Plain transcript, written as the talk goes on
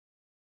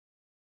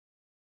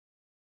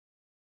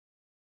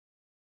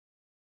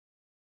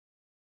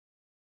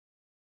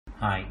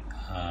Hi,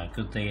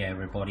 good day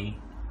everybody.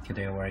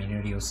 Today we'll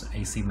introduce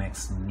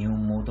Acemax new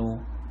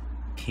model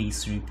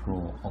K3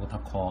 Pro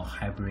octa-core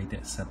hybrid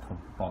set-top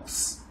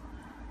box.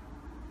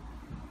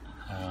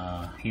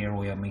 Here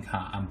we'll make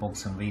an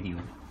unboxing video.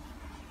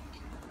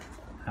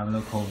 Have a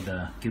look at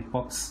the gift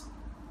box.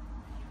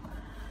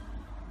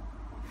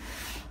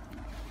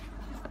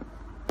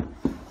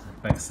 The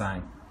back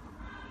side.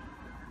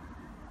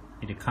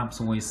 It comes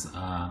with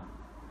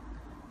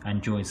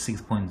Android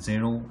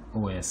 6.0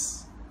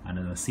 OS. And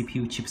the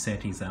CPU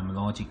chipset is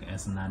AMLOGIC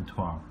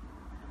S912,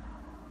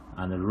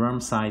 and the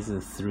RAM size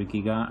is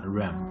 3GB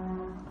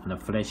RAM, and the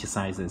flash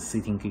size is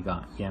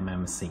 16GB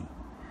eMMC.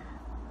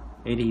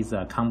 It is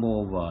a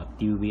combo of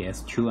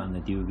DVB-S2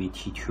 and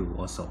DVB-T2,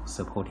 also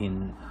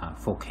supporting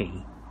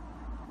 4K.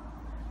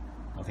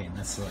 Okay,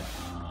 let's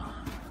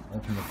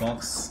open the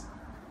box.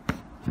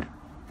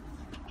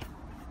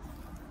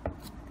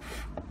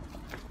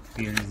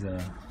 Here is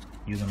the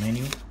user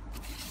menu.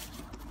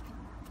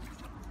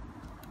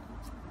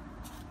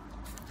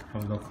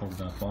 Have a look at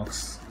the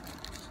box.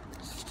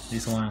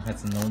 This one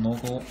has no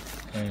logo.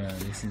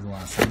 This is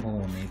one sample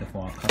we made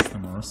for our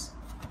customers.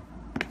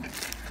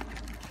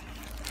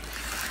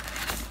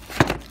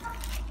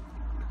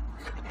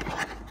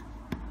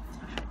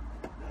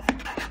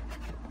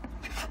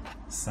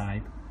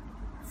 Side,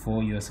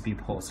 4 USB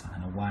ports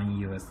and one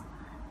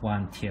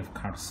TF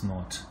card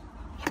slot.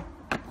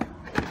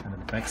 And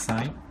the back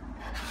side,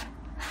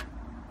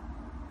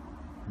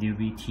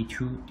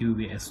 DVB-T2,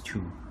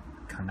 DVB-S2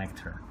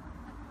 connector.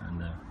 And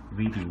the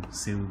video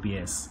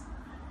CVBS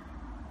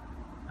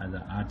and the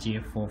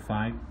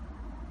RJ45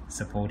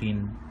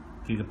 supporting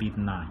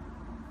Vp9,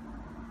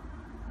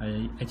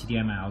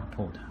 HDMI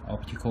output,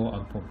 optical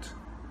output,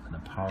 and a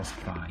power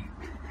supply.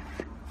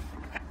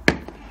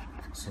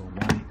 So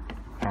one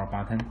power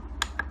button.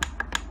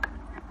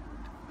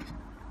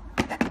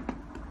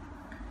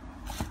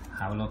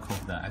 Have a look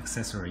at the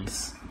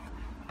accessories.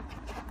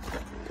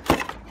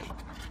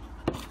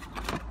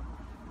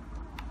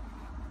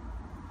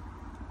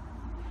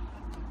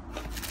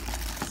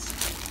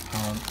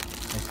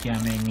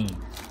 HDMI need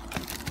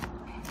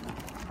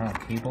power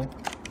cable.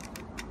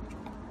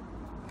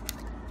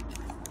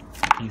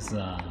 Is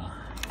have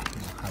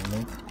a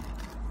look.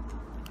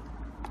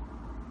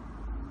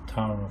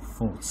 Tower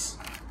force.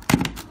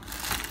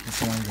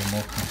 This one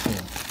remote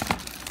control.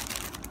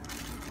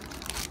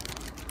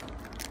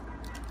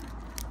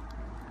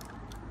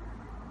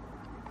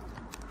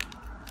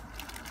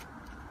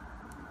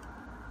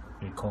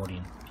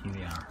 Recording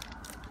PVR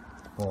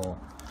for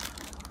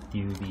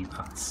DVB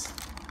parts.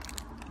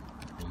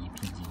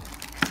 EPG.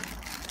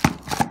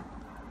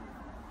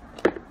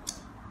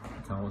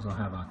 You can also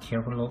have a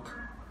careful look,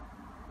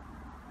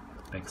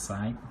 back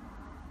side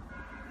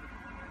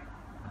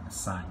and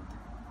side.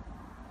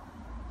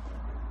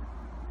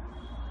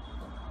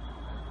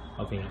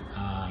 Okay,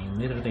 in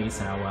later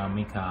days I will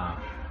make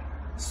a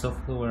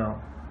software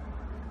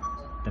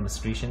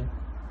demonstration,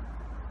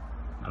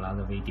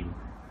 another video.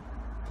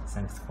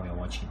 Thanks for your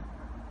watching.